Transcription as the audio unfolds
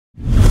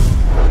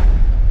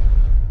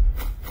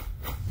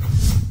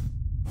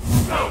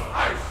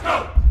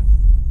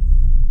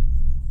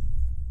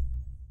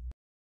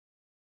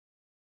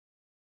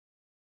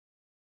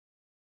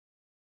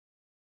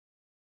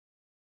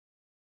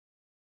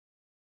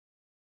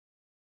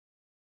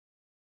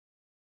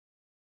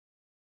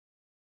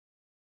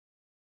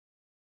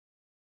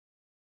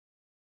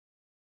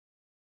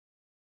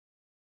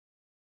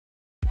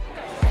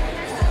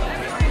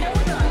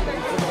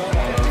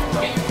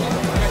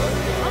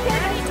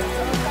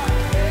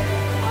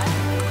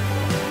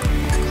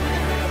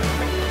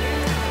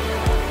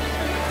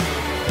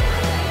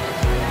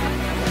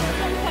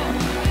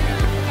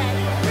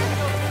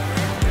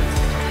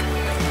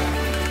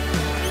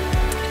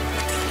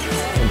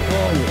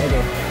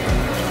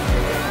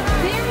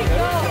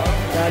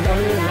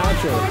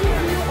naturally.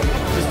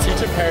 Just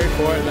teach a parry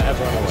for it and then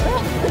everyone away.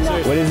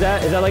 Seriously. What is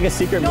that? Is that like a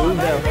secret move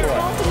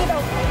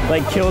that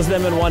like kills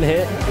them in one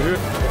hit?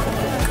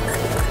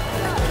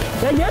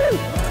 Did I get him?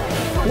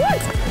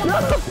 What? No!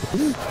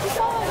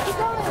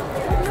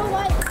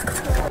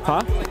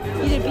 Huh?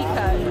 You did beat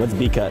cut. What's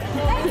B cut? You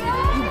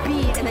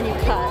beat and then you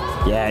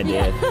cut. Yeah, I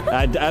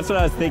did. That's what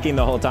I was thinking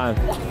the whole time.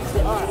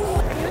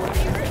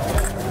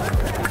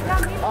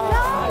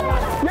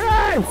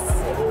 Yes!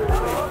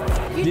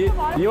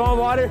 You want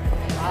water?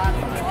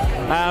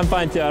 I'm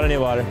fine too. I don't need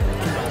water.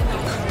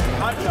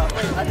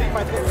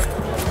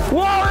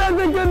 Whoa,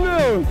 that's a good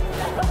move!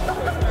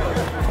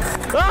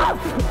 Ah!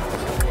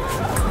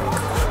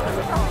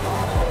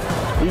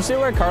 You see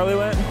where Carly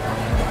went?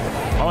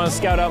 I want to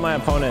scout out my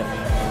opponent.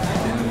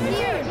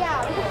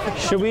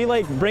 Should we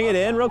like bring it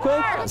in real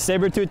quick?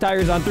 Saber-tooth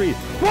tigers on 3.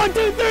 1,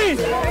 2, 3!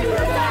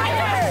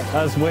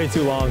 That was way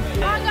too long. On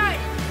guard.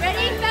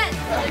 Ready, set.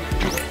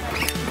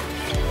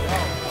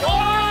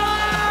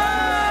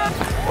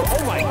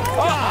 Oh my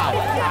god!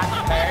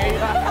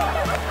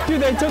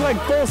 Dude, they took like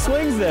full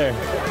swings there. It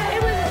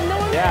was no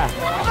one. Yeah.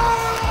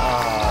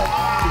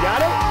 You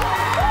got it?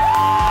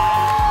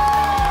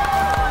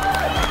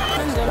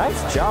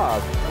 Nice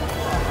job.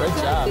 Great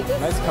job.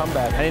 Nice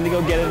comeback. I need to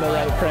go get in the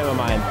right frame of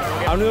mind.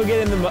 I'm gonna go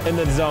get in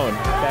the zone,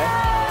 okay?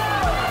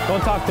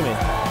 Don't talk to me.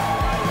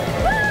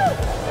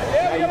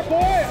 Yeah, we got a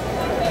point.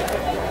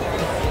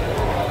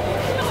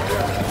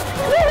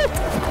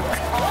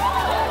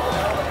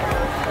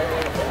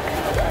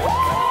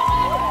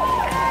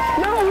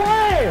 No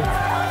way!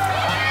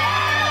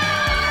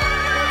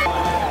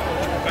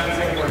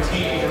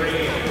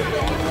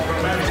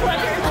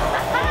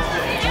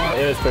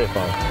 It was pretty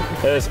fun.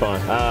 It was fun.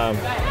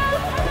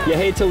 You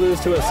hate to lose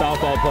to a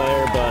softball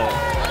player, but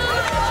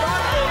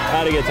I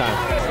had a good time.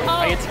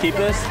 I get to keep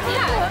this?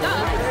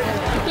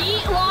 Yeah.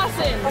 Beat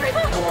Lawson.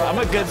 I'm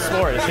a good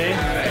sport, see?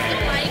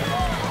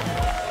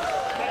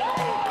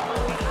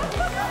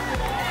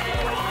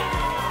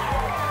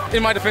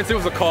 In my defense, it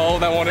was a call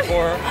that wanted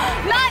for her.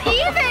 Not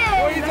even.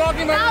 What are you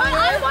talking about?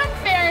 I won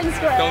fair and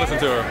square. Don't listen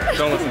to her.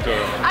 Don't listen to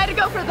her. I had to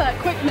go for the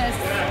quickness.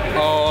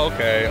 Oh,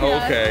 okay,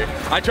 Yeah. okay.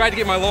 I tried to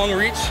get my long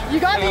reach. You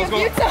got and me I a was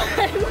few going-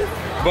 times.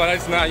 But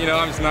it's not, you know,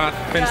 I'm just not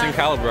fencing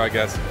caliber, I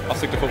guess. I'll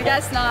stick to I football.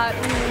 guess not.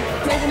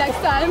 Maybe next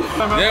time.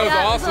 Yeah, it was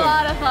awesome. It was a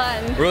lot of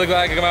fun. Really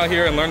glad I could come out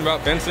here and learn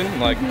about fencing.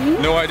 Like,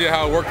 no idea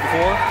how it worked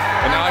before.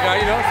 And now I got,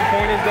 you know, some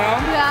pointers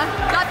down. Yeah,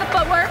 got the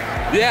footwork.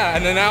 Yeah,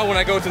 and then now when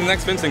I go to the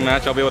next fencing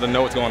match, I'll be able to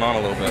know what's going on a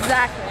little bit.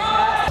 Exactly.